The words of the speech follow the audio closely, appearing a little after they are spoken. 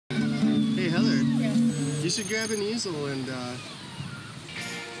should grab an easel and...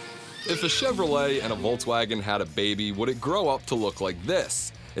 If a Chevrolet and a Volkswagen had a baby, would it grow up to look like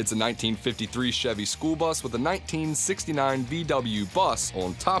this? It's a 1953 Chevy school bus with a 1969 VW bus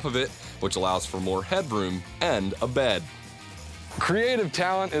on top of it, which allows for more headroom and a bed. Creative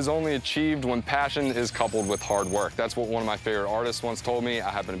talent is only achieved when passion is coupled with hard work. That's what one of my favorite artists once told me. I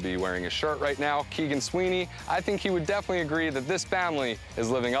happen to be wearing his shirt right now, Keegan Sweeney. I think he would definitely agree that this family is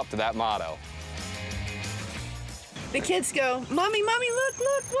living up to that motto. The kids go, Mommy, Mommy, look,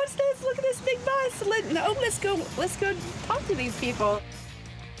 what's this? Look at this big bus. Let's go talk to these people.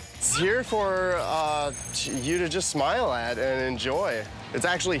 It's here for you to just smile at and enjoy. It's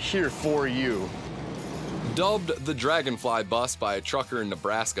actually here for you. Dubbed the Dragonfly Bus by a trucker in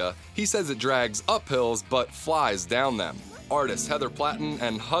Nebraska, he says it drags up hills but flies down them. Artist Heather Platten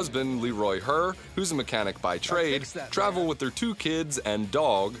and husband Leroy Herr, who's a mechanic by trade, travel with their 2 kids and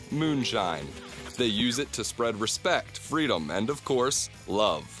dog, Moonshine. They use it to spread respect, freedom, and of course,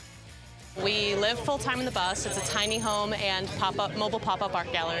 love. We live full-time in the bus. It's a tiny home and mobile pop-up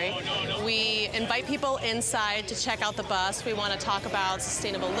art gallery. We invite people inside to check out the bus. We want to talk about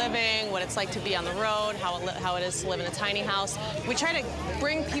sustainable living, what it's like to be on the road, how it is to live in a tiny house. We try to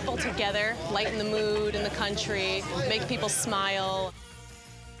bring people together, lighten the mood in the country, make people smile.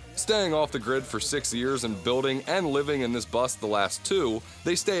 Staying off the grid for 6 years and building and living in this bus the last 2,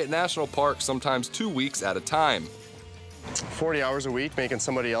 they stay at national parks sometimes 2 weeks at a time. 40 hours a week making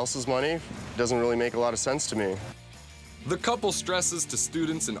somebody else's money doesn't really make a lot of sense to me. The couple stresses to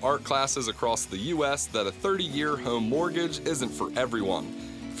students in art classes across the U.S. that a 30-year home mortgage isn't for everyone.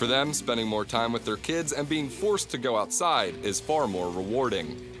 For them, spending more time with their kids and being forced to go outside is far more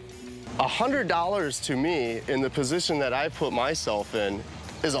rewarding. $100 to me, in the position that I put myself in,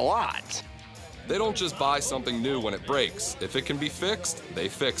 is a lot. They don't just buy something new when it breaks. If it can be fixed, they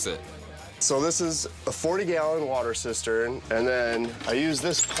fix it. So this is a 40-gallon water cistern, and then I use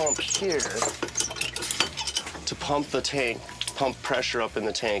this pump here to pump the tank, pump pressure up in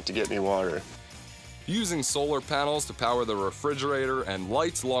the tank to get me water. Using solar panels to power the refrigerator and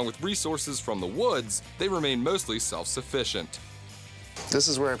lights along with resources from the woods, they remain mostly self-sufficient. This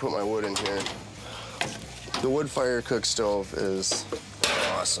is where I put my wood in here. The wood fire cook stove is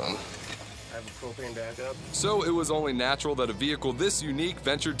awesome. I have a propane backup. So it was only natural that a vehicle this unique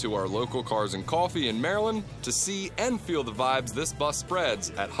ventured to our local Cars and Coffee in Maryland to see and feel the vibes this bus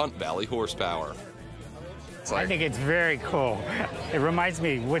spreads at Hunt Valley Horsepower. I think it's very cool. It reminds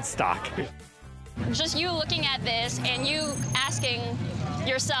me of Woodstock. Just you looking at this and you asking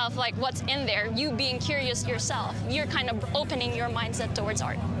yourself, like, what's in there, you being curious yourself, you're kind of opening your mindset towards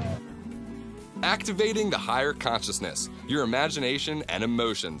art. Activating the higher consciousness, your imagination and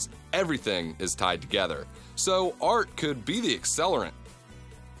emotions, everything is tied together. So art could be the accelerant.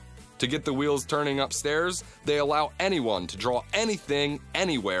 To get the wheels turning upstairs, they allow anyone to draw anything,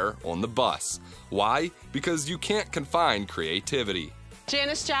 anywhere on the bus. Why? Because you can't confine creativity.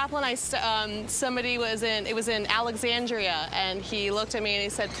 Janis Joplin, it was in Alexandria, and he looked at me and he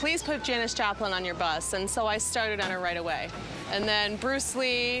said, please put Janis Joplin on your bus. And so I started on her right away. And then Bruce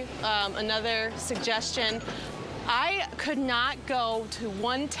Lee, another suggestion. I could not go to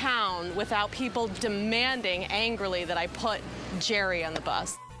one town without people demanding angrily that I put Jerry on the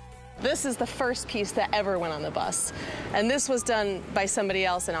bus. This is the first piece that ever went on the bus. And this was done by somebody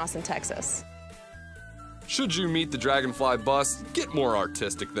else in Austin, Texas. Should you meet the Dragonfly Bus, get more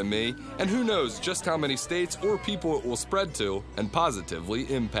artistic than me, and who knows just how many states or people it will spread to and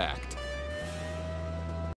positively impact.